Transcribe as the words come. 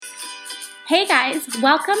Hey guys,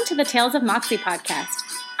 welcome to the Tales of Moxie podcast.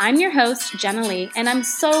 I'm your host, Jenna Lee, and I'm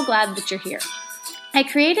so glad that you're here. I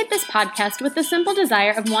created this podcast with the simple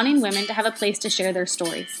desire of wanting women to have a place to share their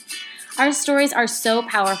stories. Our stories are so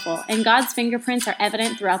powerful, and God's fingerprints are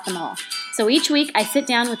evident throughout them all. So each week, I sit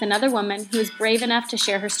down with another woman who is brave enough to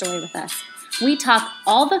share her story with us. We talk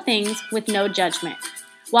all the things with no judgment.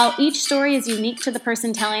 While each story is unique to the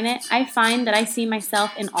person telling it, I find that I see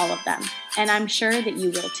myself in all of them, and I'm sure that you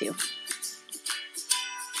will too.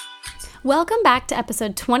 Welcome back to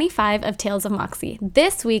episode 25 of Tales of Moxie.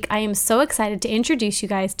 This week, I am so excited to introduce you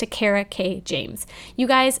guys to Kara K. James. You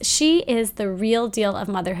guys, she is the real deal of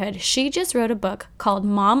motherhood. She just wrote a book called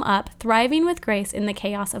Mom Up, Thriving with Grace in the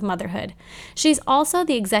Chaos of Motherhood. She's also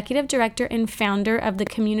the executive director and founder of the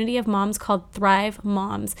community of moms called Thrive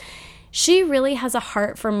Moms. She really has a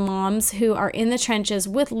heart for moms who are in the trenches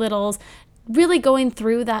with littles, really going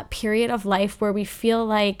through that period of life where we feel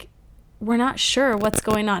like we're not sure what's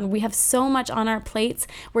going on. We have so much on our plates.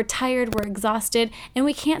 We're tired, we're exhausted, and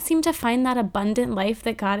we can't seem to find that abundant life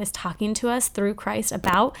that God is talking to us through Christ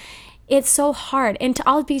about. It's so hard. And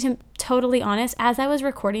I'll be totally honest, as I was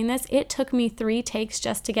recording this, it took me 3 takes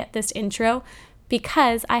just to get this intro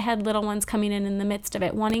because I had little ones coming in the midst of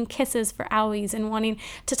it, wanting kisses for owies and wanting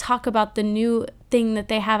to talk about the new thing that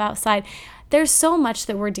they have outside. There's so much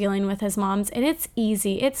that we're dealing with as moms, and it's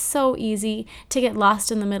easy. It's so easy to get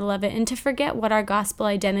lost in the middle of it and to forget what our gospel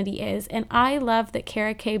identity is. And I love that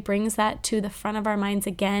Kara K brings that to the front of our minds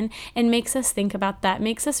again and makes us think about that,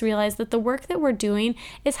 makes us realize that the work that we're doing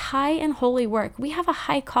is high and holy work. We have a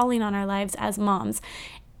high calling on our lives as moms.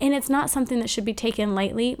 And it's not something that should be taken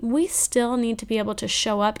lightly. We still need to be able to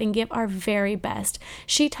show up and give our very best.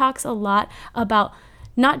 She talks a lot about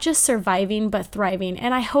not just surviving, but thriving.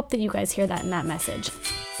 And I hope that you guys hear that in that message.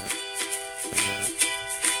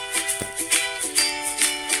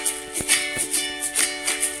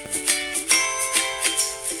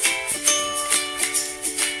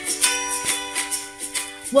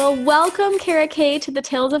 Well, welcome, Kara K, to the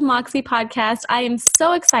Tales of Moxie podcast. I am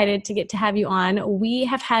so excited to get to have you on. We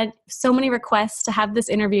have had so many requests to have this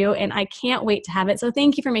interview, and I can't wait to have it. So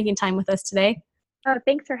thank you for making time with us today. Oh,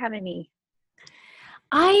 thanks for having me.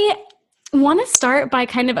 I want to start by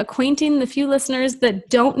kind of acquainting the few listeners that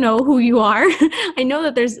don't know who you are. I know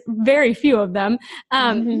that there's very few of them.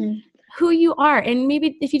 Who you are, and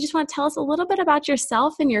maybe if you just want to tell us a little bit about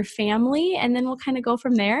yourself and your family, and then we'll kind of go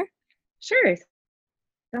from there. Sure.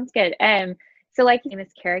 Sounds good. So like, my name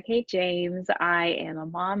is Kara K. James. I am a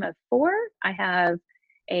mom of 4. I have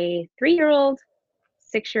a 3-year-old,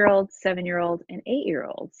 6-year-old, 7-year-old, and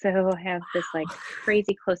 8-year-old. So I have this like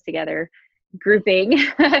crazy close together grouping.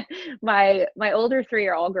 My older 3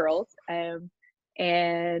 are all girls, and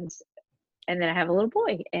then I have a little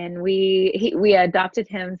boy, and we adopted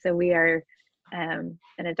him, so we are an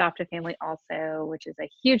adoptive family also, which is a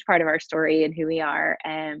huge part of our story and who we are.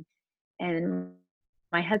 And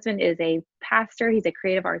my husband is a pastor. He's a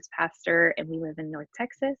creative arts pastor, and we live in North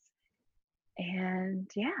Texas.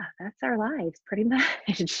 And yeah, that's our lives pretty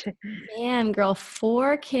much. Man, girl,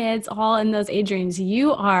 4 kids, all in those age ranges.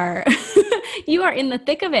 You are in the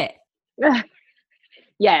thick of it.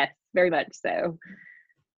 Yes, very much so.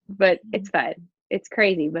 But it's fun. It's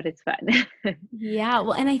crazy, but it's fun. Yeah.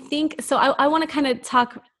 Well, and I think, so I want to kind of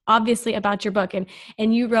talk obviously about your book, and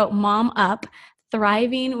you wrote Mom Up,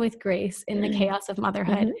 Thriving with Grace in the Chaos of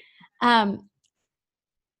Motherhood.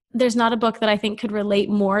 There's not a book that I think could relate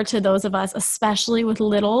more to those of us, especially with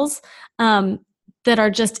littles, that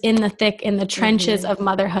are just in the thick, in the trenches of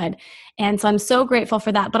motherhood. And so I'm so grateful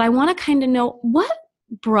for that. But I want to kind of know what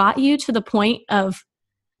brought you to the point of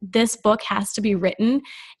this book has to be written.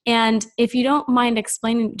 And if you don't mind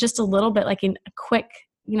explaining just a little bit, like in a quick,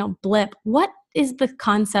 blip, what is the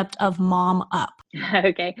concept of Mom Up?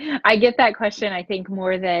 Okay. I get that question, I think,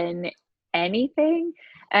 more than anything.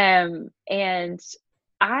 And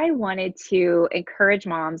I wanted to encourage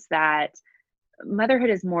moms that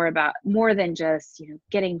motherhood is more than just,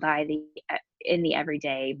 getting by in the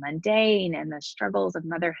everyday mundane and the struggles of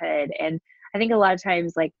motherhood. And I think a lot of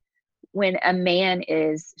times, like when a man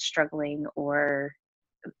is struggling or,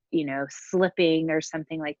 slipping or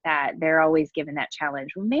something like that, they're always given that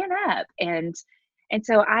challenge, well, man up. And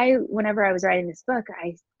so whenever I was writing this book,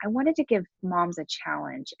 I wanted to give moms a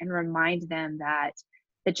challenge and remind them that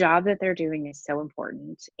the job that they're doing is so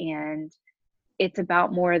important. And it's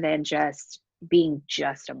about more than just being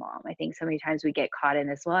just a mom. I think so many times we get caught in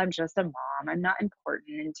this, well, I'm just a mom, I'm not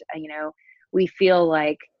important. We feel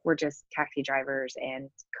like we're just taxi drivers and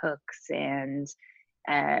cooks and,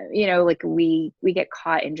 like we get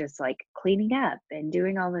caught in just like cleaning up and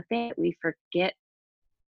doing all the things. We forget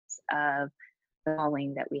of the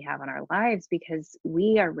calling that we have on our lives, because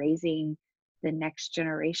we are raising the next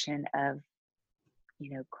generation of,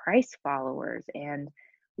 Christ followers. And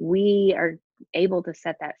we are able to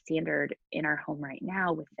set that standard in our home right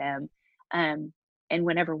now with them. Um, and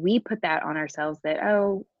whenever we put that on ourselves that,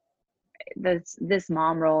 oh, this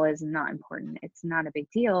mom role is not important, it's not a big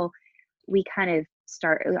deal, we kind of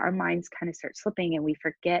start, our minds kind of start slipping, and we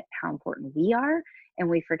forget how important we are, and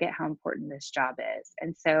we forget how important this job is.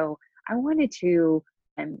 And so I wanted to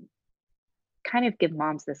um, kind of give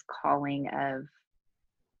moms this calling of,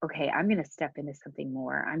 okay, I'm going to step into something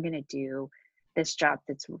more. I'm going to do this job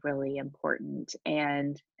that's really important.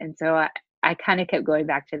 And so I kind of kept going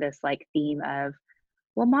back to this like theme of,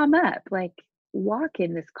 well, mom up, like walk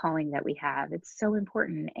in this calling that we have. It's so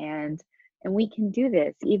important. And we can do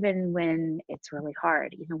this even when it's really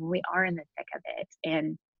hard, even when we are in the thick of it.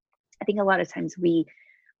 And I think a lot of times we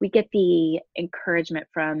get the encouragement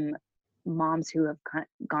from moms who have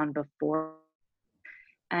gone before,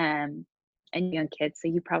 um, and young kids. So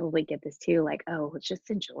you probably get this too, like, oh, just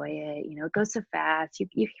enjoy it. It goes so fast. You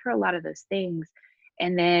hear a lot of those things,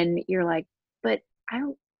 and then you're like, but I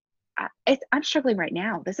don't. I'm struggling right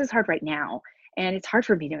now. This is hard right now, and it's hard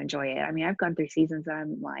for me to enjoy it. I mean, I've gone through seasons that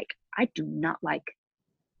I'm like, I do not like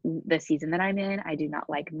the season that I'm in. I do not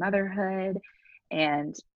like motherhood,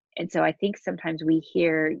 and so I think sometimes we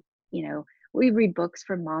hear, we read books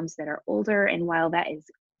from moms that are older, and while that is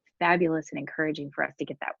fabulous and encouraging for us to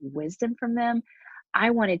get that wisdom from them,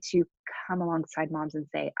 I wanted to come alongside moms and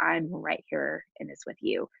say, I'm right here in this with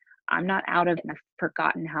you. I'm not out of it and I've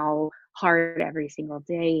forgotten how hard every single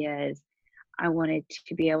day is. I wanted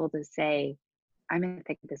to be able to say, I'm in the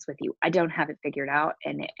thick of this with you. I don't have it figured out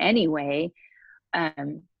in any way.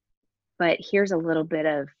 Um, but here's a little bit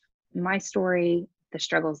of my story, the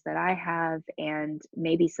struggles that I have, and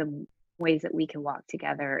maybe some ways that we can walk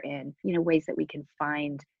together, and, ways that we can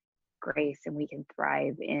find grace and we can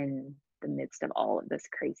thrive in the midst of all of this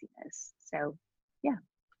craziness. So, yeah,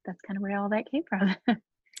 that's kind of where all that came from.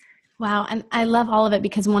 Wow. And I love all of it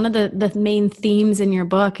because one of the main themes in your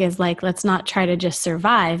book is like, let's not try to just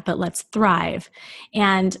survive, but let's thrive.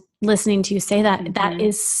 And listening to you say that, that Mm-hmm.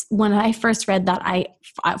 is when I first read that,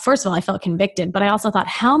 first of all, I felt convicted, but I also thought,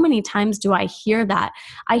 how many times do I hear that?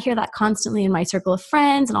 I hear that constantly in my circle of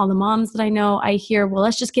friends and all the moms that I know. I hear, well,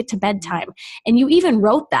 let's just get to bedtime. And you even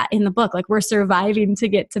wrote that in the book, like we're surviving to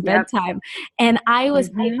get to Yep. bedtime. And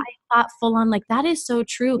Mm-hmm. I thought full on, like, that is so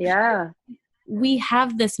true. Yeah. We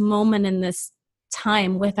have this moment in this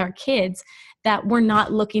time with our kids that we're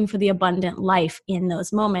not looking for the abundant life in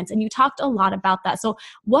those moments. And you talked a lot about that. So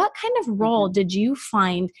what kind of role Mm-hmm. did you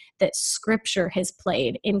find that scripture has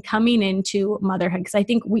played in coming into motherhood? Because I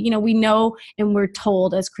think we know and we're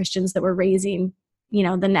told as Christians that we're raising,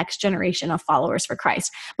 the next generation of followers for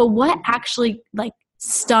Christ. But what Mm-hmm. actually like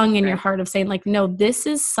stung in your Right. heart of saying like, no, this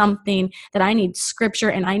is something that I need scripture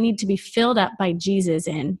and I need to be filled up by Jesus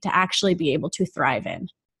in to actually be able to thrive in?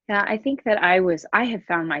 Yeah, I think that I have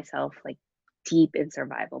found myself like deep in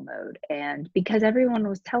survival mode. And because everyone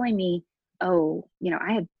was telling me, oh,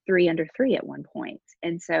 I had 3 under 3 at one point.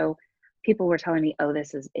 And so people were telling me, oh,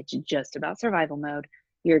 it's just about survival mode.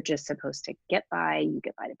 You're just supposed to get by. You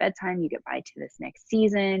get by to bedtime, you get by to this next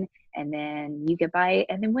season, and then you get by.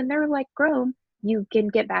 And then when they're like grown, you can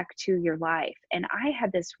get back to your life. And I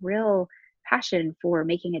had this real passion for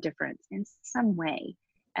making a difference in some way,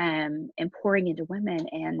 and pouring into women.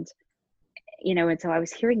 And so I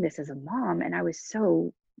was hearing this as a mom, and I was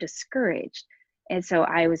so discouraged. And so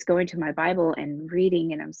I was going to my Bible and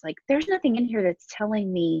reading, and I was like, there's nothing in here that's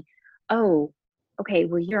telling me, oh, okay,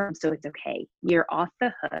 well, so it's okay. You're off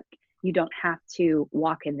the hook. You don't have to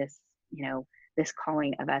walk in this, this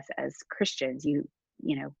calling of us as Christians. You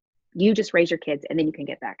know, you just raise your kids and then you can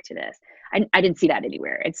get back to this. I didn't see that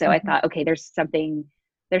anywhere. And so I Mhm. thought, okay, there's something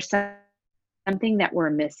that we're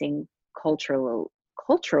missing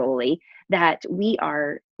culturally, that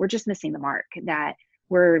we're just missing the mark, that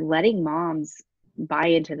we're letting moms buy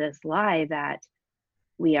into this lie that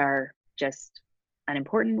we are just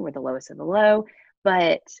unimportant, we're the lowest of the low.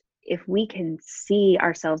 But if we can see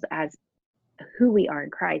ourselves as who we are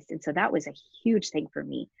in Christ, and so that was a huge thing for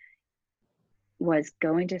me, was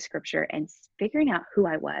going to scripture and figuring out who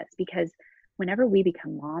I was. Because whenever we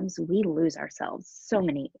become moms, we lose ourselves. So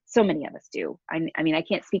many of us do. I mean, I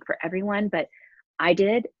can't speak for everyone, but I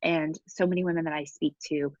did. And so many women that I speak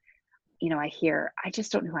to, I hear, I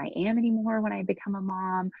just don't know who I am anymore when I become a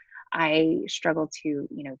mom. I struggle to,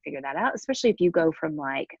 figure that out, especially if you go from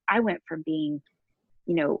like, I went from being,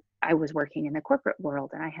 I was working in the corporate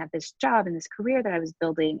world and I had this job and this career that I was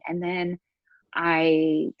building. And then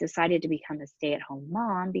I decided to become a stay-at-home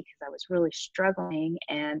mom because I was really struggling,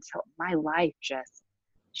 and so my life just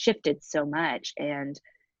shifted so much, and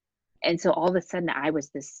so all of a sudden I was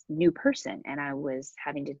this new person, and I was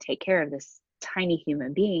having to take care of this tiny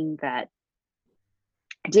human being that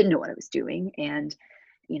I didn't know what I was doing, and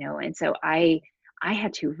and so I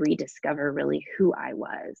had to rediscover really who I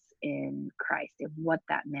was in Christ and what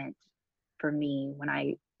that meant for me when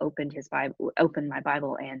I opened my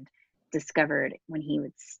Bible and discovered when he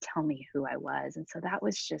would tell me who I was. And so that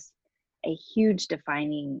was just a huge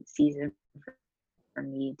defining season for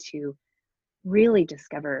me to really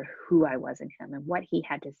discover who I was in him and what he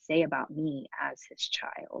had to say about me as his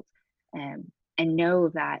child. And know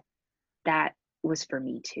that that was for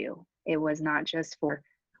me too. It was not just for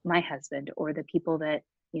my husband or the people that,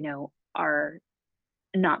 are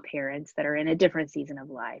not parents, that are in a different season of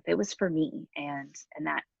life. It was for me. And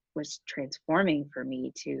that was transforming for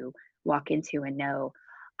me to walk into and know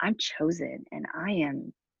I'm chosen, and I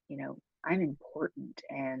am, I'm important,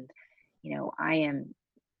 and I am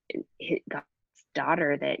God's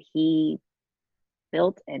daughter that he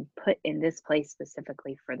built and put in this place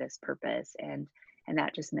specifically for this purpose. And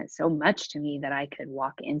that just meant so much to me that I could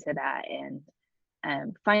walk into that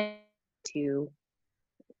and find to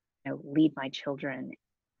lead my children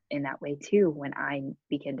in that way too when I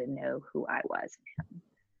begin to know who I was.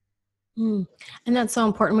 Mm. And that's so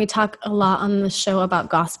important. We talk a lot on the show about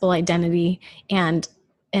gospel identity, and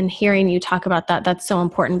hearing you talk about that, that's so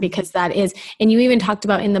important, because that is, and you even talked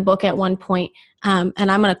about in the book at one point, and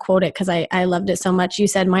I'm going to quote it because I loved it so much. You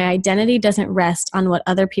said, "My identity doesn't rest on what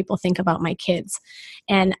other people think about my kids."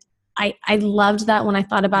 And I loved that when I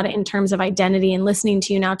thought about it in terms of identity, and listening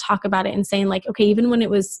to you now talk about it and saying like, okay, even when it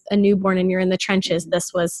was a newborn and you're in the trenches,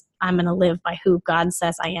 this was, I'm going to live by who God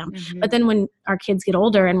says I am. Mm-hmm. But then when our kids get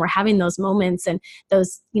older and we're having those moments and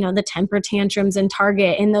those, the temper tantrums in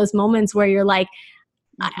Target, in those moments where you're like,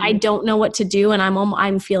 I don't know what to do, and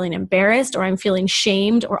I'm feeling embarrassed, or I'm feeling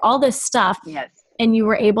shamed, or all this stuff. Yes. And you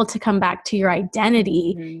were able to come back to your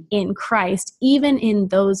identity in Christ, even in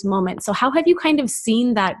those moments. So how have you kind of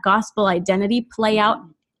seen that gospel identity play out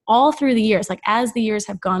all through the years, like as the years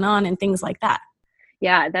have gone on and things like that?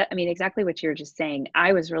 Yeah, exactly what you were just saying.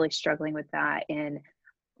 I was really struggling with that, and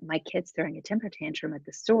my kids throwing a temper tantrum at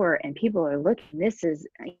the store, and people are looking, this is,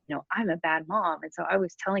 I'm a bad mom. And so I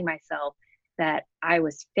was telling myself that I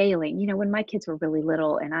was failing, when my kids were really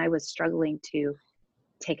little and I was struggling to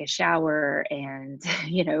take a shower and,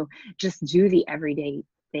 just do the everyday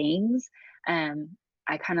things.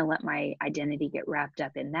 I kind of let my identity get wrapped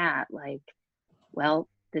up in that. Like, well,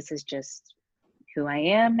 this is just who I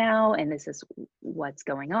am now, and this is what's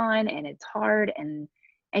going on, and it's hard. And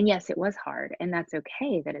yes, it was hard, and that's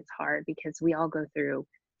okay that it's hard, because we all go through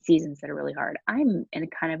seasons that are really hard. I'm in a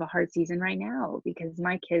kind of a hard season right now because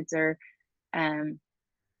my kids are, a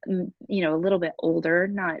little bit older.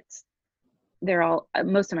 Not, they're all,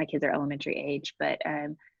 most of my kids are elementary age, but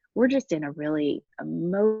we're just in a really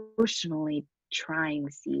emotionally trying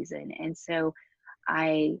season. And so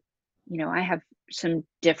I, I have some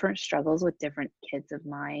different struggles with different kids of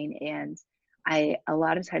mine, and I a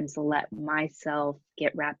lot of times let myself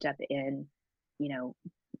get wrapped up in,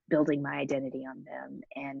 building my identity on them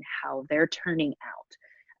and how they're turning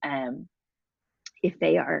out. If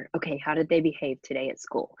they are okay, how did they behave today at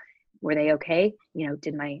school? Were they okay?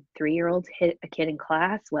 Did my 3-year-old hit a kid in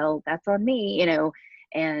class? Well, that's on me,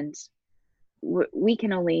 and we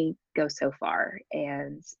can only go so far.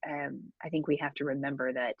 And I think we have to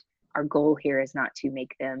remember that our goal here is not to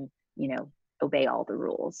make them, obey all the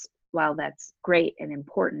rules. While that's great and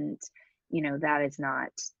important, that is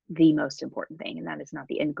not the most important thing. And that is not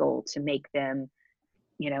the end goal, to make them,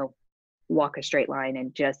 walk a straight line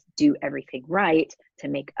and just do everything right to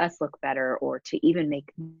make us look better, or to even make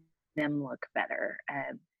them look better.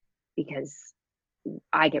 Because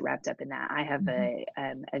I get wrapped up in that. I have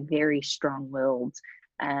a very strong-willed,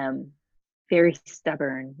 very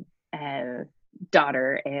stubborn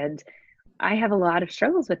daughter, and I have a lot of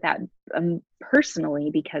struggles with that personally,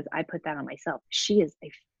 because I put that on myself. She is a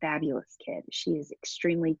fabulous kid. She is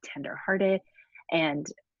extremely tender-hearted, and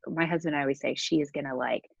my husband and I always say she is gonna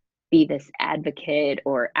be this advocate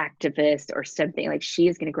or activist or something. Like, she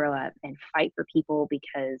is gonna grow up and fight for people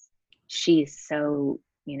because she's so,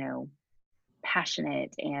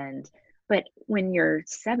 passionate. But when you're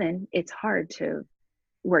 7, it's hard to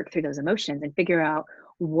work through those emotions and figure out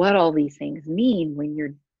what all these things mean when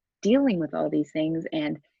you're dealing with all these things.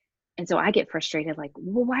 And so I get frustrated, like,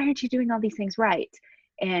 well, why aren't you doing all these things right?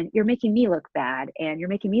 And you're making me look bad, and you're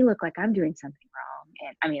making me look like I'm doing something wrong.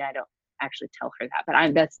 And I mean, I don't actually tell her that,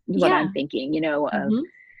 but that's what I'm thinking, of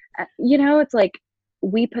It's like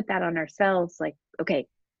we put that on ourselves, like, okay,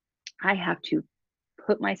 I have to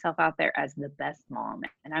put myself out there as the best mom,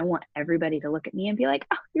 and I want everybody to look at me and be like,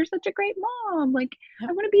 "Oh, you're such a great mom. Like, I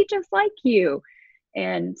Yep. want to be just like you."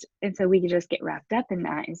 And so we can just get wrapped up in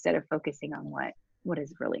that instead of focusing on what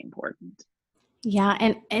is really important. Yeah.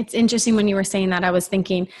 And it's interesting when you were saying that, I was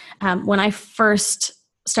thinking when I first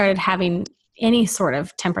started having any sort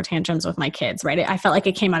of temper tantrums with my kids, right? I felt like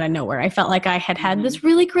it came out of nowhere. I felt like I had had Hmm. this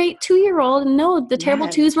really great 2-year old. And no, the terrible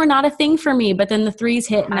Yes. twos were not a thing for me. But then the threes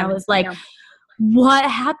hit, and I was like, Yeah. what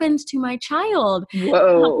happened to my child?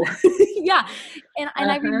 Whoa. Yeah. And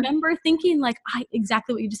I Uh-huh. remember thinking like,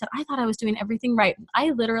 exactly what you just said. I thought I was doing everything right.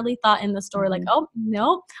 I literally thought in the story like, Hmm. oh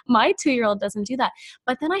no, my 2-year old doesn't do that.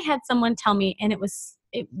 But then I had someone tell me, and it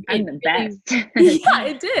I'm the really, best. yeah,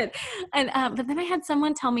 it did. And but then I had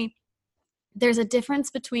someone tell me there's a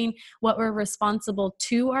difference between what we're responsible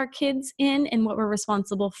to our kids in and what we're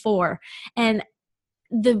responsible for. And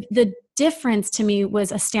the difference to me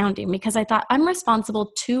was astounding, because I thought I'm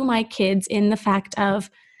responsible to my kids in the fact of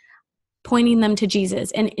pointing them to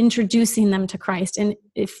Jesus and introducing them to Christ and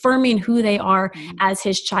affirming who they are Mhm. as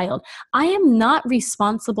his child. I am not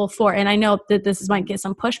responsible for, and I know that this might Mhm. get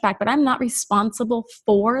some pushback, but I'm not responsible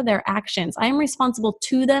for their actions. I am responsible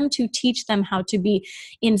to them to teach them how to be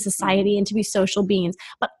in Mhm. society and to be social beings.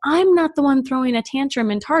 But I'm not the one throwing a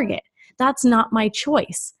tantrum in Target. That's not my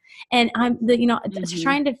choice. And Mhm.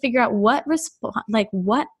 trying to figure out what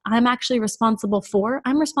I'm actually responsible for.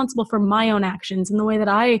 I'm responsible for my own actions and the way that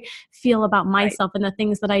I feel about Right. myself and the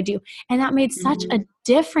things that I do. And that made such Mhm. a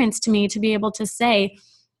difference to me to be able to say,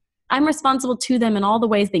 I'm responsible to them in all the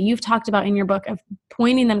ways that you've talked about in your book of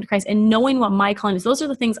pointing them to Christ and knowing what my calling is. Those are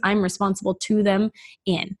the things I'm responsible to them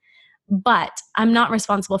in. But I'm not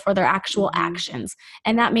responsible for their actual Mhm. actions.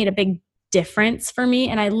 And that made a big difference for me.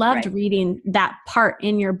 And I loved Right. reading that part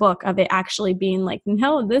in your book of it actually being like,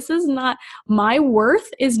 no, this is not, my worth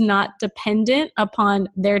is not dependent upon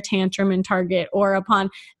their tantrum in Target or upon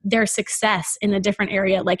their success in a different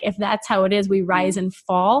area. Like, if that's how it is, we rise Mhm. and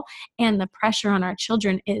fall. And the pressure on our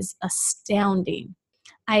children is astounding.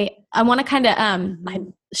 I want to kind of I Mhm. Yeah.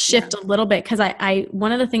 shift a little bit, because I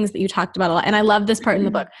one of the things that you talked about a lot, and I love this part in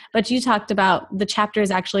the book, but you talked about, the chapter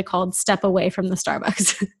is actually called "Step Away from the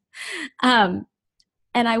Starbucks," um,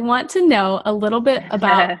 and I want to know a little bit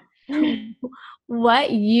about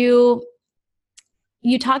what you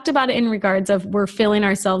talked about it in regards of, we're filling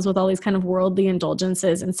ourselves with all these kind of worldly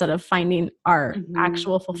indulgences instead of finding our Mhm.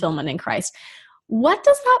 actual fulfillment in Christ. What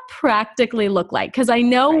does that practically look like? Because I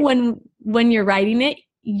know Right. when you're writing it,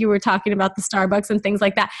 you were talking about the Starbucks and things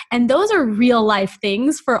like that, and those are real life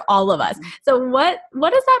things for all of us. Mhm. So what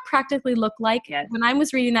does that practically look like? Yes. When I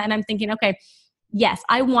was reading that and I'm thinking, okay, yes,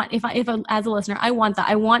 I want, as a listener, I want that.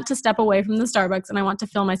 I want to step away from the Starbucks and I want to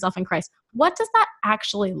fill myself in Christ. What does that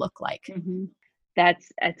actually look like? Mhm.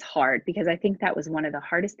 It's hard because I think that was one of the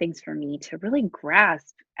hardest things for me to really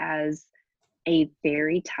grasp as a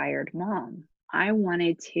very tired mom. I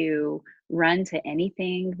wanted to run to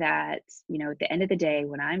anything that, at the end of the day,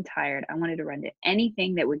 when I'm tired, I wanted to run to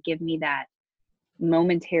anything that would give me that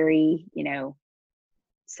momentary,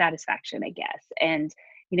 satisfaction, I guess. And,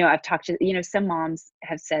 I've talked to, some moms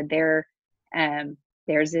have said um,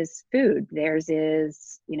 theirs is food, theirs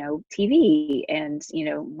is, TV, and,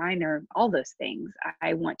 mine are all those things.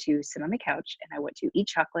 I want to sit on the couch and I want to eat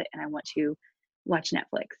chocolate and I want to watch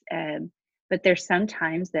Netflix. But there's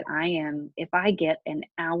sometimes that if I get an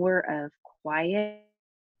hour of quiet,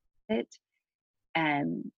 it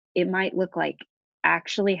might look like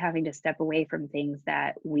actually having to step away from things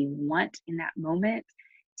that we want in that moment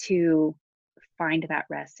to find that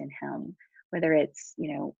rest in him, whether it's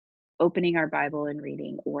opening our Bible and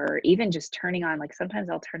reading, or even just turning on, like, sometimes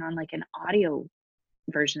I'll turn on like an audio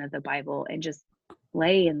version of the Bible and just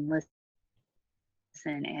play and listen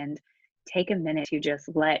and take a minute to just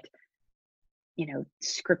let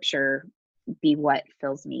scripture be what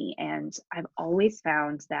fills me. And I've always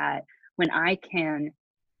found that when I can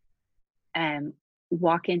um,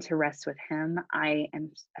 walk into rest with him, I am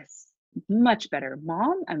much better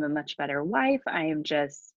mom. I'm a much better wife. I am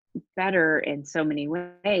just better in so many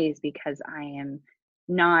ways because I am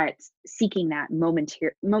not seeking that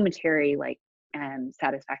momentary like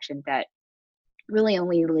satisfaction that really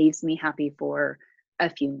only leaves me happy for a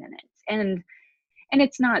few minutes. And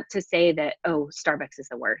it's not to say that, oh, Starbucks is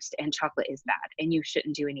the worst and chocolate is bad and you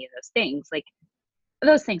shouldn't do any of those things. Like,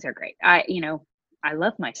 those things are great. I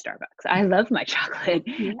love my Starbucks. I love my chocolate.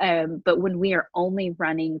 Yeah. But when we are only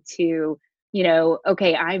running to,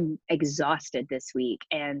 okay, I'm exhausted this week,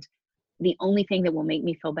 and the only thing that will make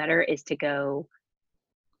me feel better is to go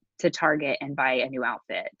to Target and buy a new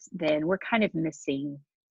outfit, then we're kind of missing,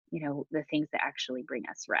 the things that actually bring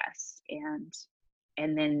us rest.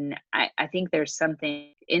 And then I think there's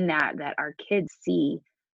something in that our kids see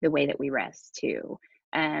the way that we rest too.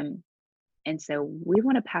 Um, and so we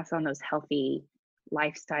want to pass on those healthy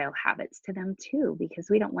lifestyle habits to them too, because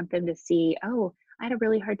we don't want them to see, oh, I had a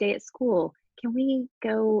really hard day at school. Can we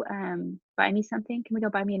go buy me something? Can we go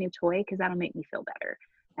buy me a new toy? Because that'll make me feel better.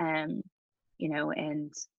 Um,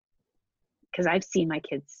 and because I've seen my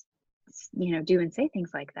kids, do and say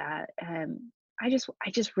things like that. I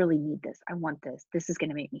just really need this. I want this. This is going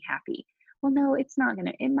to make me happy. Well, no, it's not going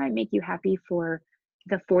to. It might make you happy for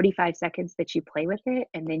the 45 seconds that you play with it,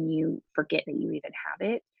 and then you forget that you even have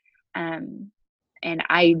it. And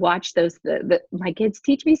I watch those. My kids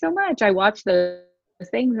teach me so much. I watch those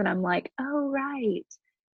things, and I'm like, oh right,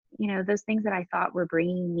 those things that I thought were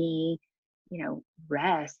bringing me,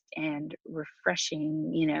 rest and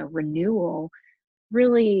refreshing, renewal,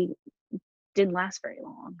 really didn't last very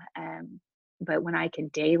long. But when I can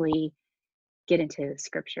daily get into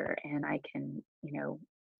scripture and I can,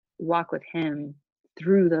 walk with him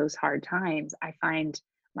through those hard times, I find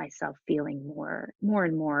myself feeling more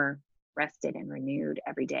and more rested and renewed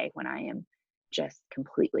every day when I am just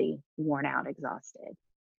completely worn out, exhausted.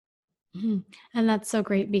 Mhm. And that's so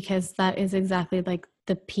great because that is exactly like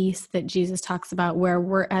the peace that Jesus talks about, where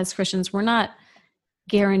we're, as Christians, we're not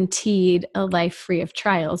guaranteed a life free of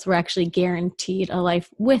trials. We're actually guaranteed a life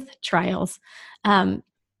with trials. Um,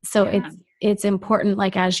 so Yeah. it's important,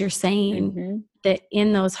 like as you're saying, Mm-hmm. that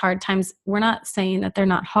in those hard times, we're not saying that they're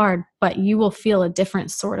not hard, but you will feel a different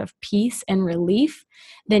sort of peace and relief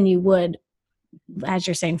than you would, as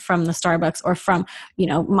you're saying, from the Starbucks or from,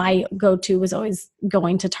 my go-to was always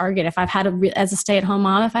going to Target. If I've had as a stay-at-home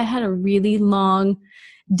mom, if I had a really long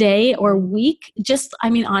day or week,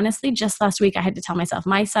 honestly, just last week, I had to tell myself,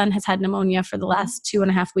 my son has had pneumonia for the last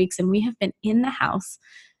 2.5 weeks, and we have been in the house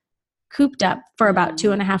cooped up for about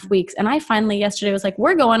 2.5 weeks. And I finally yesterday was like,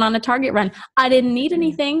 we're going on a Target run. I didn't need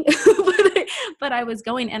anything, but I was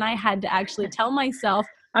going, and I had to actually tell myself,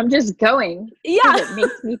 I'm just going because it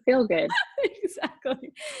makes me feel good.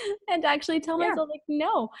 Exactly. And actually tell Yeah. myself, like,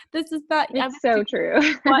 no, this is not. It's so true.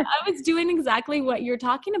 I was doing exactly what you're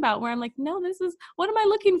talking about, where I'm like, no, what am I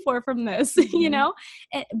looking for from this?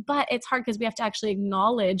 But it's hard because we have to actually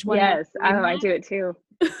acknowledge when Yes. we're doing I do it too.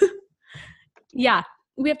 Yeah.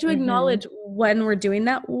 We have to acknowledge when we're doing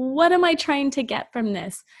that. What am I trying to get from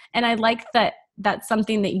this? And I like that that's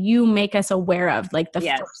something that you make us aware of. Like the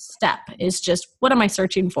first step is just, what am I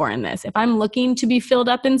searching for in this? If I'm looking to be filled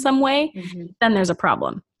up in some way, then there's a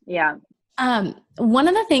problem. Yeah. One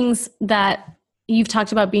of the things that you've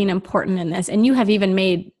talked about being important in this, and you have even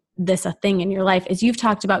made this a thing in your life, is you've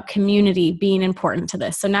talked about community being important to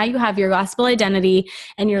this. So now you have your gospel identity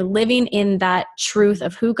and you're living in that truth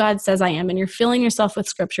of who God says I am, and you're filling yourself with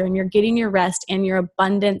scripture and you're getting your rest and your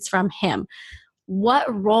abundance from him. What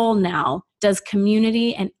role now does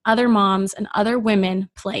community and other moms and other women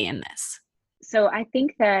play in this? So I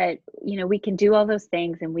think that, we can do all those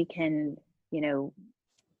things and we can,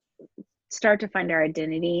 start to find our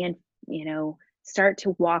identity and, start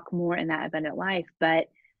to walk more in that abundant life. But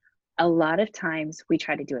a lot of times we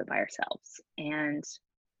try to do it by ourselves. And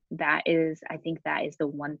I think that is the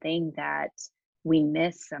one thing that we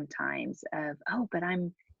miss sometimes of, oh, but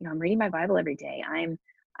I'm reading my Bible every day. I'm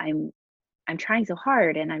trying so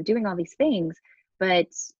hard and I'm doing all these things. But,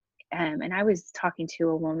 and I was talking to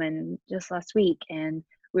a woman just last week and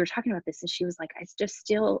we were talking about this and she was like, I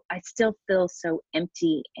still feel so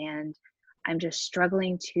empty and I'm just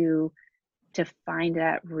struggling to find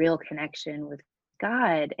that real connection with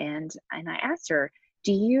God. And I asked her,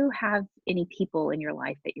 do you have any people in your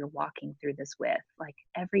life that you're walking through this with, like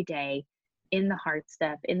every day, in the hard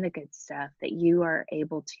stuff, in the good stuff, that you are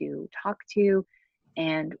able to talk to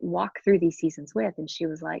and walk through these seasons with? And she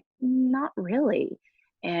was like, not really.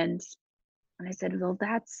 And I said, well,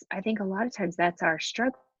 I think a lot of times that's our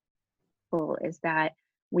struggle, is that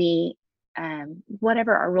we,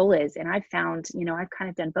 whatever our role is, and I've found, I've kind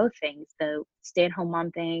of done both things, the stay-at-home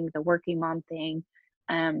mom thing, the working mom thing.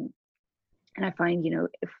 And I find,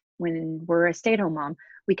 when we're a stay-at-home mom,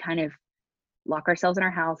 we kind of lock ourselves in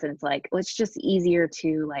our house and it's like, well, it's just easier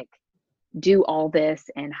to like do all this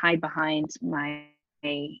and hide behind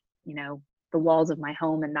the walls of my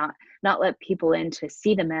home and not let people in to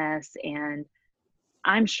see the mess. And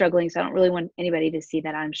I'm struggling, so I don't really want anybody to see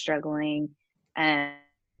that I'm struggling. And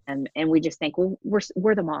we just think, well,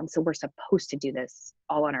 we're the mom, so we're supposed to do this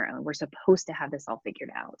all on our own. We're supposed to have this all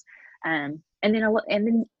figured out. And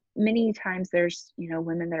then many times there's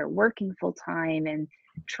women that are working full time and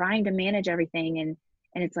trying to manage everything,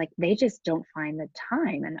 And it's like, they just don't find the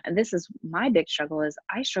time. And this is my big struggle, is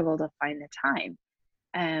I struggle to find the time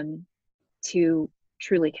um, to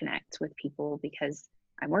truly connect with people, because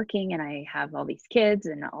I'm working and I have all these kids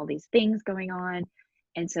and all these things going on.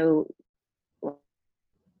 And so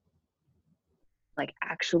like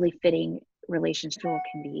actually fitting relationship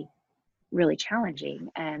can be really challenging.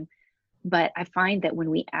 But I find that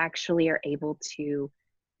when we actually are able to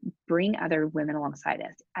bring other women alongside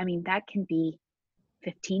us, I mean, that can be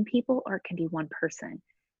 15 people or it can be one person.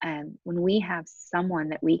 When we have someone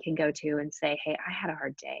that we can go to and say, hey, I had a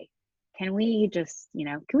hard day. Can we just,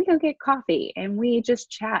 can we go get coffee and we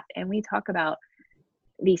just chat and we talk about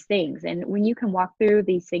these things? And when you can walk through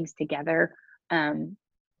these things together,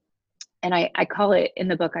 and I call it in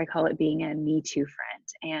the book, I call it being a Me Too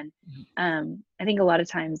friend. And I think a lot of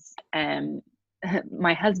times,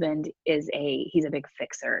 my husband he's a big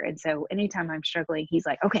fixer. And so anytime I'm struggling, he's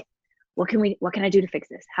like, okay, what can I do to fix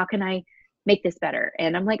this? How can I make this better?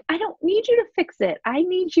 And I'm like, I don't need you to fix it. I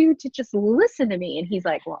need you to just listen to me. And he's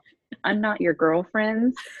like, well, I'm not your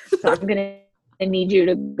girlfriend, so I'm going to need you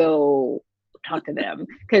to go talk to them,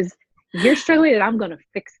 because you're struggling and I'm going to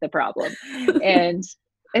fix the problem. And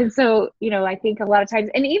so, I think a lot of times,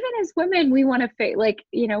 and even as women, we want to like,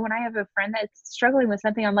 when I have a friend that's struggling with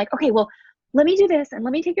something, I'm like, okay, well, let me do this and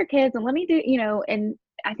let me take your kids and let me do, and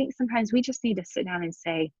I think sometimes we just need to sit down and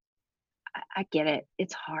say, I get it.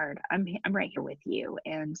 It's hard. I'm right here with you.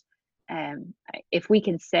 And if we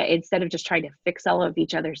can say, instead of just trying to fix all of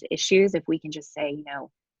each other's issues, if we can just say,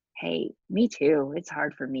 hey, me too. It's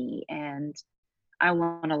hard for me, and I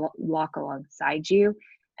want to walk alongside you.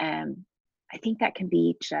 I think that can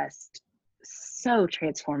be just so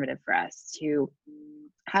transformative for us to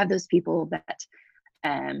have those people that,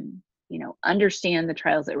 understand the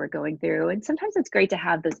trials that we're going through. And sometimes it's great to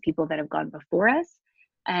have those people that have gone before us.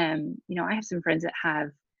 I have some friends that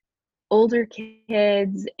have older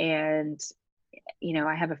kids, and,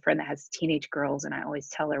 I have a friend that has teenage girls, and I always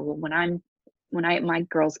tell her, well, when my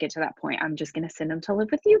girls get to that point, I'm just going to send them to live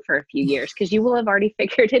with you for a few years, because you will have already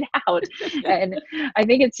figured it out. And I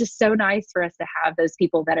think it's just so nice for us to have those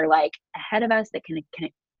people that are like ahead of us, that can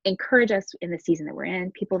encourage us in the season that we're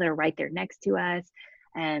in, people that are right there next to us.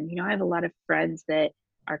 And, I have a lot of friends that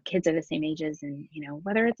our kids are the same ages, and,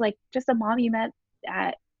 whether it's like just a mom you met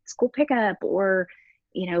at school pickup, or,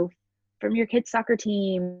 from your kid's soccer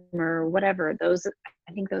team or whatever,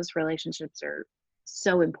 I think those relationships are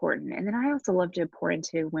so important. And then I also love to pour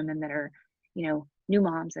into women that are, new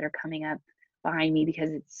moms that are coming up behind me,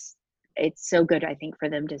 because it's so good, I think, for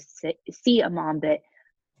them to see a mom that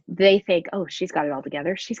they think, oh, she's got it all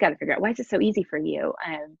together. She's got to figure out, why is it so easy for you?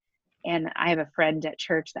 And I have a friend at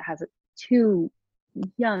church that has 2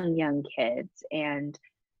 young kids, and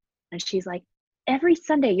she's like, every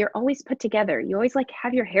Sunday you're always put together. You always like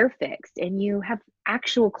have your hair fixed and you have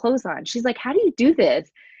actual clothes on. She's like, how do you do this?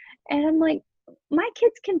 And I'm like, my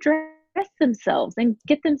kids can dress themselves and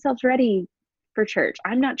get themselves ready for church.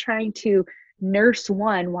 I'm not trying to nurse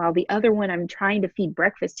one while the other one I'm trying to feed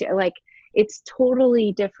breakfast to. Like, it's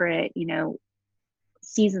totally different,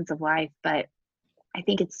 seasons of life. But I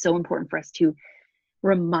think it's so important for us to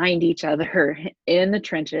remind each other in the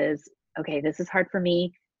trenches, okay, this is hard for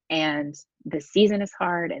me, and this season is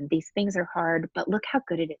hard, and these things are hard, but look how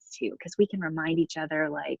good it is too, because we can remind each other.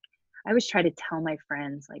 Like, I always try to tell my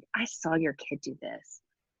friends, like, I saw your kid do this.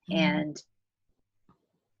 And,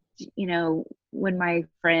 when my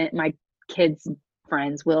kids'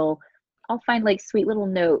 friends I'll find like sweet little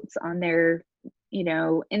notes on their, in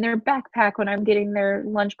their backpack when I'm getting their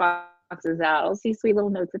lunch boxes out. I'll see sweet little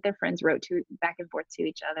notes that their friends wrote back and forth to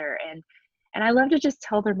each other. And I love to just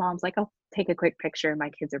tell their moms, like, I'll take a quick picture, and my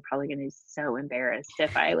kids are probably going to be so embarrassed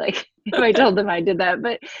if I told them I did that.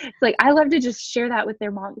 But it's like, I love to just share that with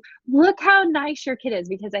their mom. Look how nice your kid is.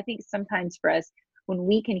 Because I think sometimes for us, when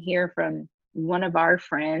we can hear from one of our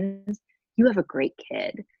friends, you have a great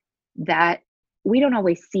kid, that we don't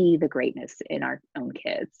always see the greatness in our own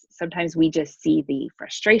kids. Sometimes we just see the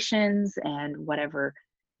frustrations and whatever,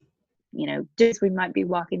 just we might be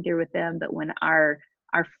walking through with them. But when our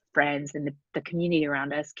friends and the community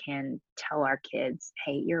around us can tell our kids,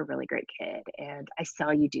 hey, you're a really great kid, and I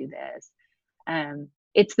saw you do this.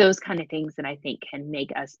 It's those kind of things that I think can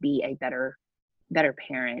make us be a better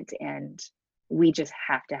parent. And we just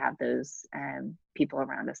have to have those people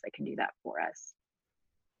around us that can do that for us.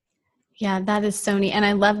 Yeah, that is so neat. And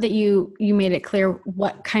I love that you made it clear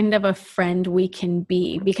what kind of a friend we can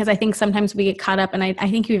be, because I think sometimes we get caught up, and I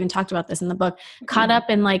think you even talked about this in the book, caught up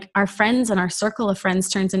in like our friends, and our circle of friends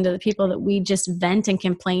turns into the people that we just vent and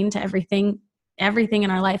complain to everything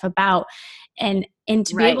in our life about. And and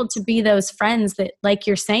to be Right. able to be those friends that, like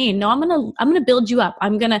you're saying, no, I'm gonna build you up.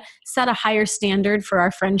 I'm gonna set a higher standard for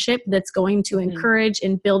our friendship that's going to Hmm. encourage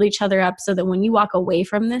and build each other up, so that when you walk away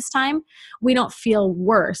from this time, we don't feel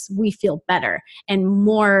worse, we feel better and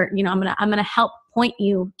more. I'm gonna help point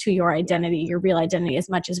you to your identity, Yes. your real identity, as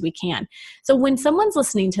much as we can. So when someone's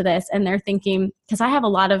listening to this and they're thinking, because I have a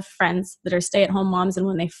lot of friends that are stay-at-home moms, and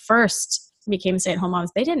when they first became stay-at-home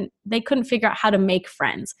moms, they couldn't figure out how to make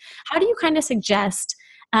friends. How do you kind of suggest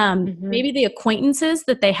Hmm. maybe the acquaintances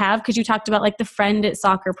that they have, because you talked about like the friend at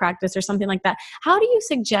soccer practice or something like that? How do you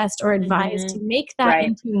suggest or advise Hmm. to make that Right.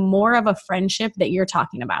 into more of a friendship that you're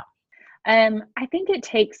talking about? I think it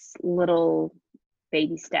takes little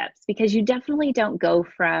baby steps because you definitely don't go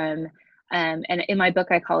from, and in my book,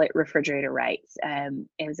 I call it refrigerator rights.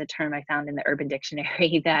 It was a term I found in the Urban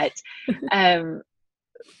Dictionary that um,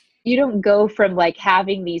 you don't go from like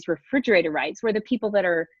having these refrigerator rights where the people that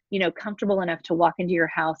are, comfortable enough to walk into your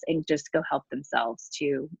house and just go help themselves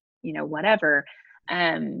to, whatever.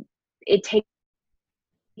 Um, it takes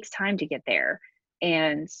time to get there.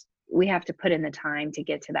 And we have to put in the time to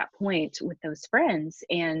get to that point with those friends.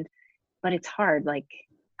 But it's hard. Like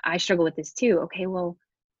I struggle with this too. Okay, well,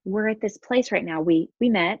 we're at this place right now. We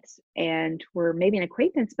met and we're maybe an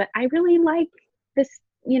acquaintance, but I really like this,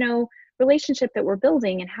 you know, relationship that we're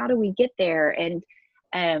building and how do we get there? And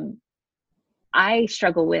um I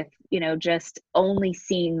struggle with, just only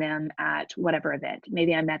seeing them at whatever event.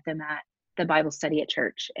 Maybe I met them at the Bible study at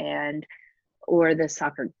church and or the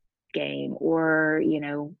soccer game or,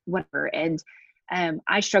 whatever. And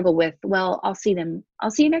I struggle with, well, I'll see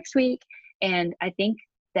you next week. And I think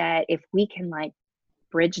that if we can like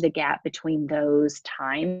bridge the gap between those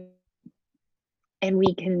times and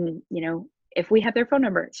we can, if we have their phone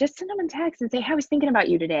number, just send them a text and say, hey, I was thinking about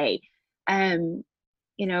you today. Um,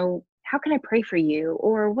 how can I pray for you?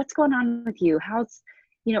 Or what's going on with you?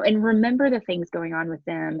 And remember the things going on with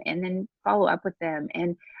them and then follow up with them.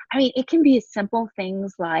 And I mean, it can be simple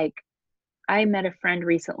things like I met a friend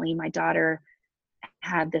recently. My daughter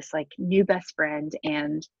had this like new best friend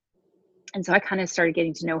and so I kind of started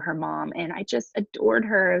getting to know her mom and I just adored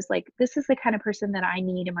her. I was like, this is the kind of person that I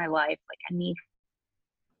need in my life. Like I need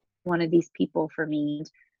one of these people for me.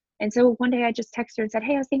 And so one day I just texted her and said,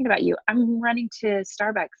 hey, I was thinking about you. I'm running to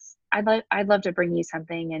Starbucks. I'd love to bring you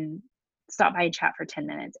something and stop by and chat for 10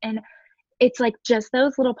 minutes. And it's like just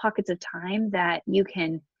those little pockets of time that you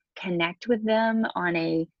can connect with them on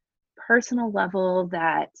a personal level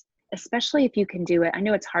that especially if you can do it. I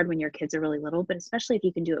know it's hard when your kids are really little, but especially if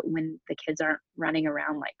you can do it when the kids aren't running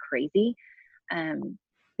around like crazy. Um,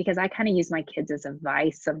 because I kind of use my kids as a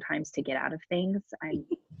vice sometimes to get out of things. I'm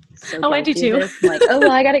so Oh, I do guilty of too. this. I'm like, oh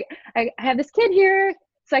well, I have this kid here,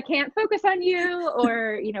 so I can't focus on you,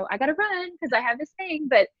 or I gotta run because I have this thing.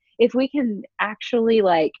 But if we can actually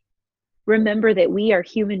like remember that we are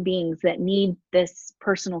human beings that need this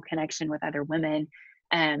personal connection with other women,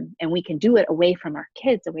 and we can do it away from our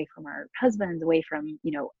kids, away from our husbands, away from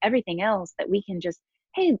everything else, that we can just,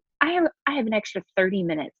 hey, I have an extra 30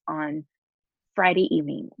 minutes on Friday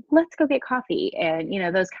evening. Let's go get coffee. And,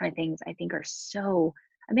 those kind of things I think are so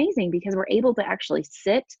amazing because we're able to actually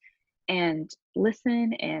sit and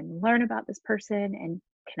listen and learn about this person and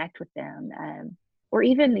connect with them. Or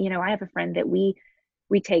even, I have a friend that we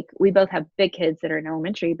both have big kids that are in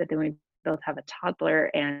elementary, but then we both have a toddler.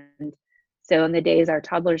 And so on the days our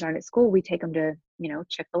toddlers aren't at school, we take them to,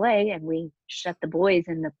 Chick-fil-A and we shut the boys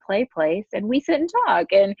in the play place and we sit and talk.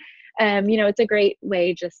 And, it's a great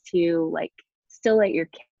way just to like still let your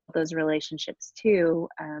kids build those relationships too,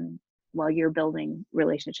 while you're building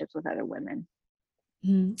relationships with other women.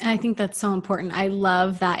 I think that's so important. I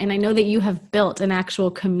love that. And I know that you have built an actual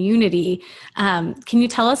community. Can you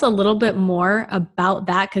tell us a little bit more about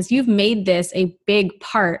that? Because you've made this a big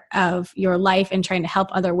part of your life and trying to help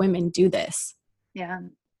other women do this. Yeah.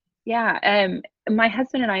 Yeah. My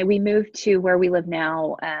husband and I, we moved to where we live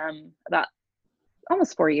now, about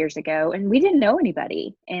almost 4 years ago, and we didn't know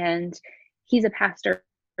anybody. And he's a pastor,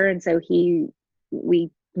 and so we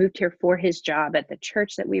moved here for his job at the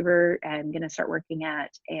church that we were going to start working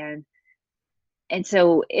at, and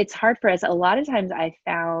so it's hard for us. A lot of times, I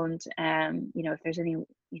found, if there's any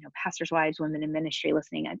pastors' wives, women in ministry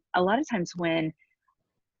listening, a lot of times when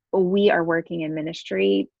we are working in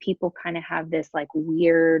ministry, people kind of have this like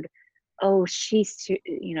weird, oh,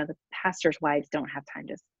 the pastor's wives don't have time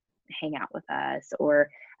to hang out with us, or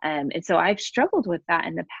and so I've struggled with that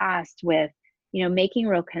in the past with making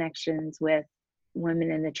real connections with women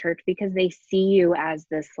in the church because they see you as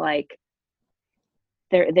this like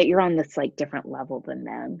that you're on this like different level than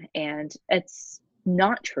them, and it's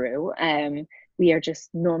not true. We are just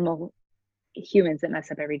normal humans that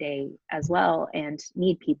mess up every day as well and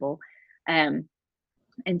need people. Um,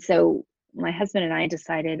 and so my husband and I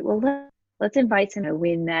decided, well, let's invite some.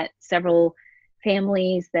 We met several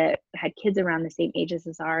families that had kids around the same ages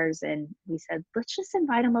as ours. And we said, let's just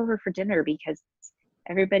invite them over for dinner because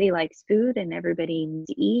everybody likes food and everybody needs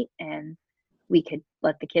to eat. And we could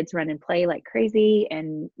let the kids run and play like crazy,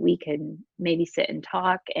 and we could maybe sit and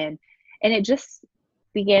talk. And it just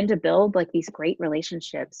began to build like these great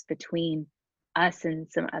relationships between us and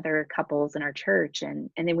some other couples in our church. And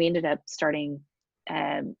then we ended up starting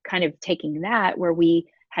kind of taking that where we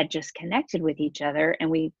had just connected with each other, and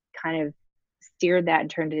we kind of steered that and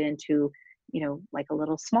turned it into, like a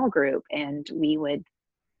little small group. And we would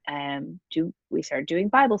we started doing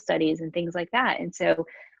Bible studies and things like that. And so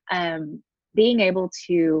being able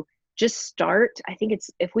to just start, I think it's,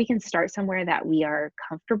 if we can start somewhere that we are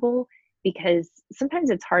comfortable, because sometimes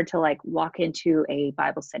it's hard to like walk into a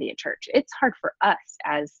Bible study at church. It's hard for us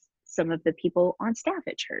as some of the people on staff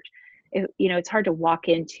at church. It's hard to walk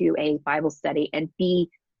into a Bible study and be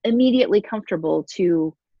immediately comfortable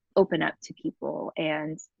to open up to people.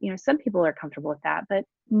 And, some people are comfortable with that, but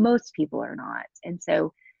most people are not. And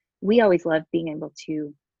so we always love being able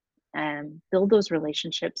to build those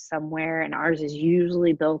relationships somewhere. And ours is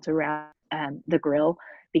usually built around the grill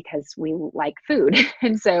because we like food.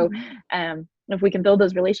 And so if we can build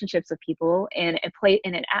those relationships with people and play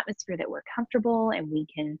in an atmosphere that we're comfortable, and we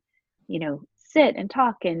can, sit and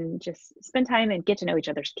talk and just spend time and get to know each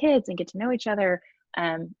other's kids and get to know each other.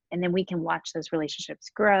 And then we can watch those relationships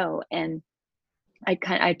grow. And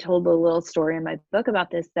I told a little story in my book about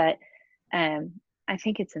this, that I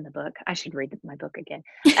think it's in the book. I should read my book again.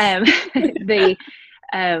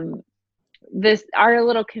 Our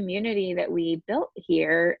little community that we built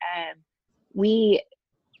here,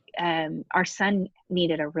 our son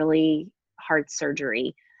needed a really hard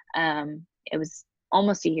surgery. It was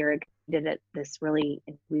almost a year ago.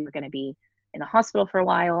 We were going to be in the hospital for a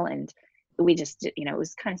while, and we just, it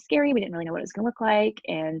was kind of scary. We didn't really know what it was going to look like.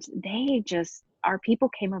 And our people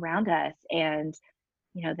came around us, and,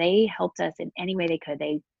 they helped us in any way they could.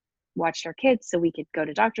 They watched our kids so we could go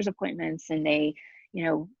to doctor's appointments, and we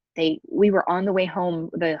were on the way home.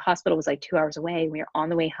 The hospital was like 2 hours away. We were on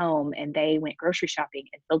the way home, and they went grocery shopping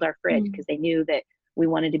and filled our fridge because they knew that we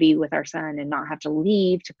wanted to be with our son and not have to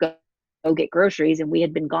leave to go get groceries. And we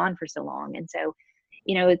had been gone for so long. And so,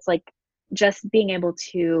 it's like just being able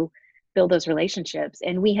to build those relationships.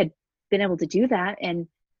 And we had been able to do that. And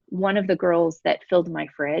one of the girls that filled my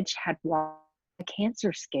fridge had a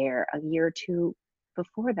cancer scare a year or two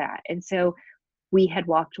before that. And so we had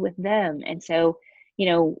walked with them. And so,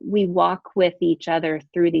 we walk with each other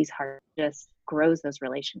through these hard, just grows those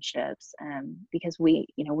relationships. Because when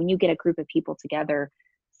you get a group of people together,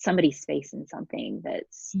 somebody's facing something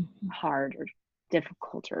that's hard or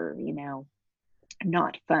difficult or,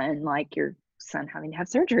 not fun, like your son having to have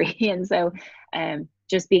surgery. And so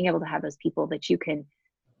just being able to have those people that you can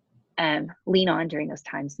lean on during those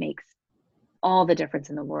times makes all the difference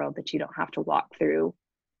in the world, that you don't have to walk through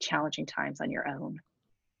challenging times on your own.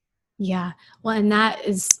 Yeah. Well, and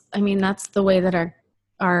that's the way that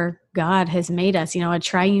our God has made us, a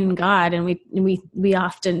triune God. And we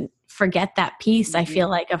often forget that piece, I feel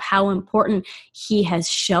like, of how important he has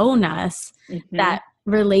shown us that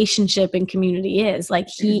relationship and community is. Like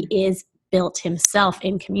he is built himself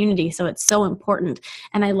in community. So it's so important.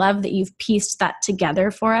 And I love that you've pieced that together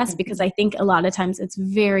for us, because I think a lot of times it's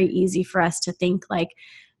very easy for us to think like,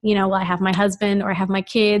 well, I have my husband or I have my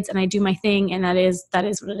kids and I do my thing, and that is what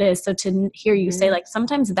it is. So to hear you say, like,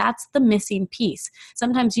 sometimes that's the missing piece.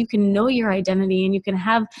 Sometimes you can know your identity and you can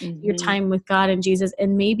have your time with God and Jesus,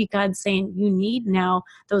 and maybe God's saying you need now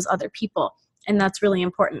those other people. And that's really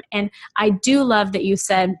important. And I do love that you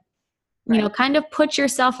said, kind of put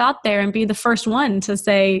yourself out there and be the first one to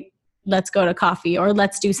say, let's go to coffee, or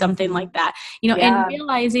let's do something like that, and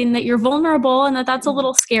realizing that you're vulnerable and that's a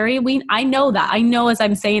little scary. I know that. I know as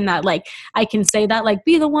I'm saying that, like, I can say that, like,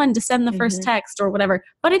 be the one to send the first text or whatever,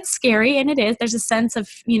 but it's scary. And it is, there's a sense of,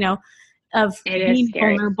 of being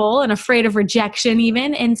vulnerable and afraid of rejection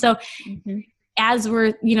even. And so as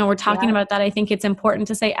we're talking about that, I think it's important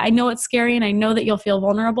to say, I know it's scary and I know that you'll feel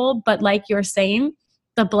vulnerable, but like you're saying,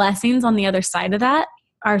 the blessings on the other side of that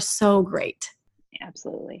are so great.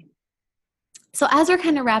 Absolutely. So as we're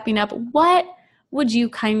kind of wrapping up, what would you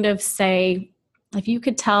kind of say, if you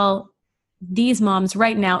could tell these moms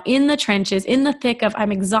right now in the trenches, in the thick of,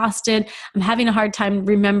 I'm exhausted, I'm having a hard time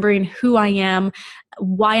remembering who I am,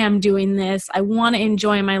 why I'm doing this, I want to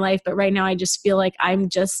enjoy my life, but right now I just feel like I'm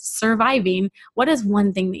just surviving. What is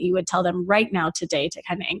one thing that you would tell them right now today to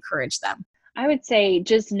kind of encourage them? I would say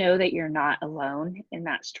just know that you're not alone. And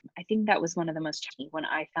I think that was one of the most challenging when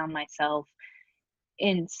I found myself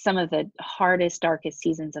in some of the hardest, darkest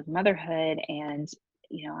seasons of motherhood. And,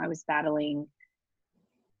 I was battling,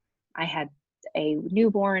 I had a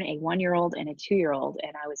newborn, a 1-year-old, and a 2-year-old,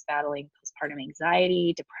 and I was battling postpartum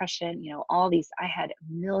anxiety, depression, all these, I had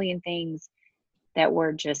a million things that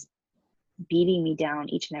were just beating me down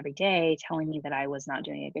each and every day, telling me that I was not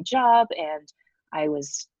doing a good job, and I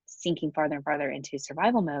was sinking farther and farther into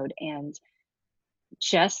survival mode. And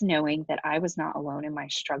just knowing that I was not alone in my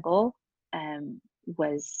struggle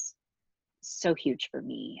was so huge for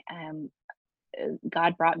me.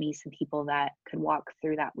 God brought me some people that could walk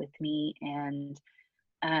through that with me,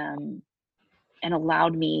 um, and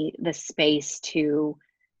allowed me the space to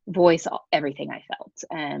voice everything I felt.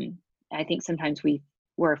 I think sometimes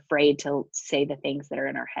we're afraid to say the things that are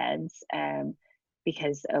in our heads,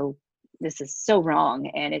 because, oh, this is so wrong,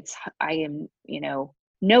 and I am,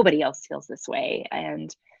 nobody else feels this way.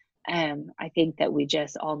 And I think that we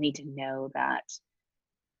just all need to know that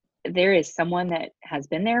there is someone that has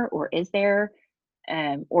been there, or is there,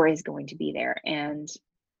 or is going to be there. And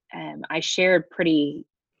I shared pretty,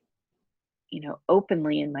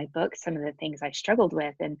 openly in my book some of the things I struggled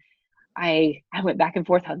with, and I went back and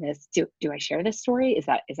forth on this. Do I share this story? Is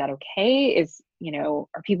that okay?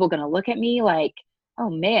 Are people going to look at me like,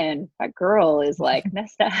 oh man, that girl is like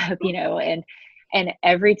messed up, and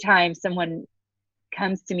every time someone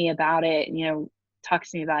comes to me about it,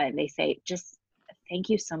 talks to me about it, and they say, just thank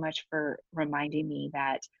you so much for reminding me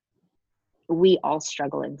that we all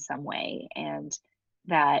struggle in some way, and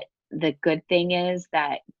that the good thing is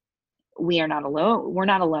that we are not alone. We're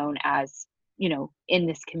not alone as, in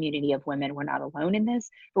this community of women. We're not alone in this,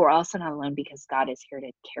 but we're also not alone because God is here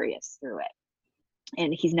to carry us through it.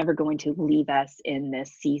 And he's never going to leave us in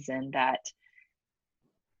this season that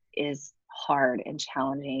is hard and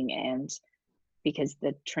challenging, and because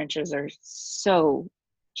the trenches are so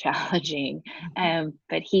challenging,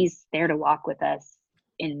 but he's there to walk with us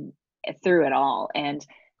through it all. And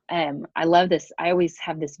I love this. I always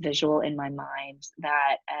have this visual in my mind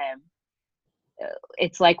that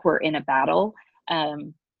it's like we're in a battle.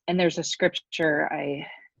 And there's a scripture,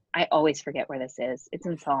 I always forget where this is. It's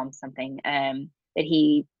in Psalm something, that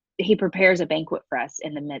he prepares a banquet for us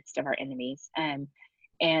in the midst of our enemies. And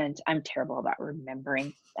I'm terrible about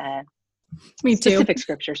remembering Me too. specific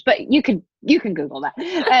scriptures, but you can Google that.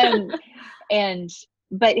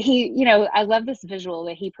 But he, I love this visual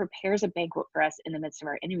that he prepares a banquet for us in the midst of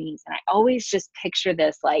our enemies. And I always just picture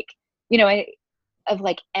this, like, of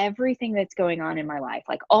like everything that's going on in my life,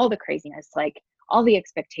 like all the craziness, like all the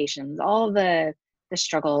expectations, all the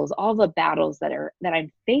struggles, all the battles that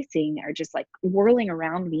I'm facing are just like whirling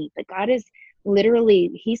around me. But God is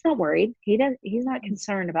literally, he's not worried. He's not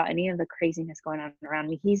concerned about any of the craziness going on around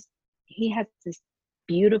me. He has this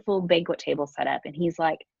beautiful banquet table set up, and he's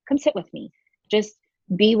like, come sit with me. Just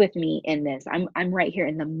be with me in this. I'm right here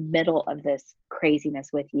in the middle of this craziness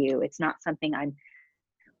with you. It's not something I'm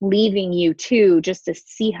leaving you to just to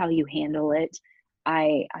see how you handle it.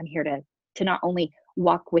 I'm here to not only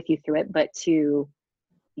walk with you through it, but to,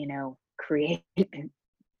 create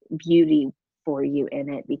beauty for you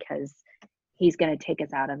in it, because he's going to take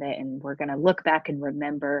us out of it, and we're going to look back and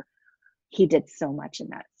remember he did so much in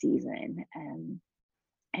that season.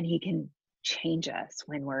 And he can change us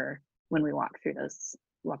when we walk through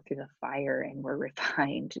the fire, and we're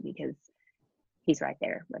refined because he's right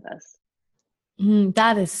there with us.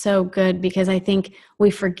 That is so good, because I think we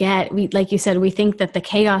forget, like you said, we think that the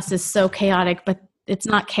chaos is so chaotic, but it's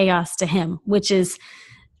not chaos to him, which is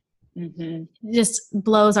just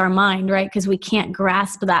blows our mind, right? Because we can't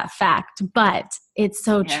grasp that fact, but it's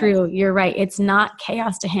so true. You're right. It's not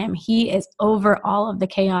chaos to him. He is over all of the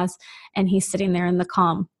chaos, and he's sitting there in the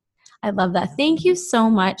calm. I love that. Thank you so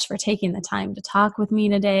much for taking the time to talk with me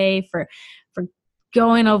today, for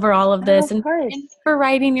going over all of this, and for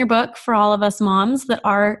writing your book for all of us moms that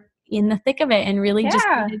are in the thick of it, and really just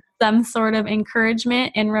needed some sort of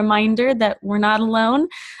encouragement and reminder that we're not alone.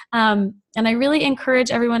 And I really encourage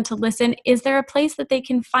everyone to listen. Is there a place that they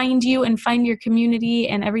can find you and find your community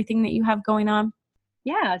and everything that you have going on?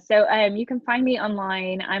 Yeah. So you can find me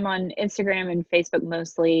online. I'm on Instagram and Facebook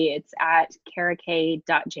mostly. It's at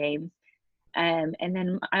karak.james. And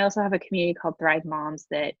then I also have a community called Thrive Moms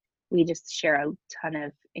that we just share a ton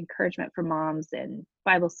of encouragement for moms and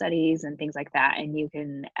Bible studies and things like that. And you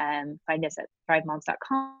can find us at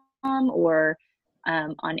thrivemoms.com, or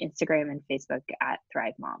on Instagram and Facebook at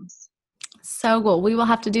Thrive Moms. So cool. We will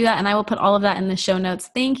have to do that, and I will put all of that in the show notes.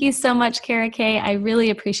 Thank you so much, Kara Kay. I really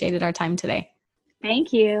appreciated our time today.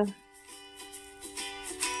 Thank you.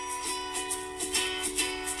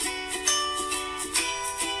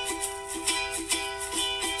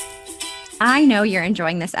 I know you're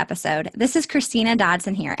enjoying this episode. This is Christina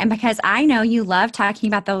Dodson here, and because I know you love talking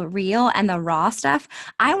about the real and the raw stuff,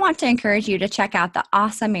 I want to encourage you to check out the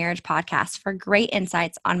Awesome Marriage Podcast for great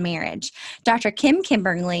insights on marriage. Dr. Kim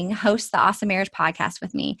Kimberling hosts the Awesome Marriage Podcast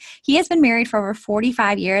with me. He has been married for over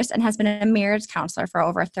 45 years and has been a marriage counselor for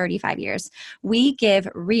over 35 years. We give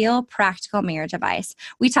real, practical marriage advice.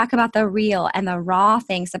 We talk about the real and the raw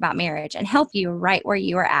things about marriage and help you right where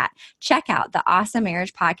you are at. Check out the Awesome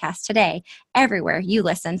Marriage Podcast today, everywhere you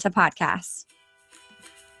listen to podcasts.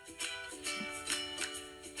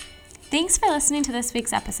 Thanks for listening to this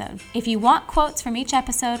week's episode. If you want quotes from each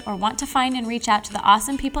episode or want to find and reach out to the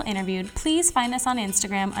awesome people interviewed, please find us on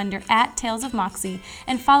Instagram under @TalesOfMoxie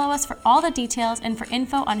and follow us for all the details and for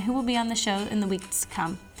info on who will be on the show in the weeks to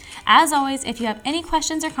come. As always, if you have any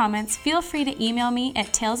questions or comments, feel free to email me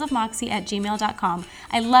at talesofmoxie@gmail.com.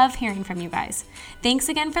 I love hearing from you guys. Thanks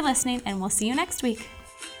again for listening, and we'll see you next week.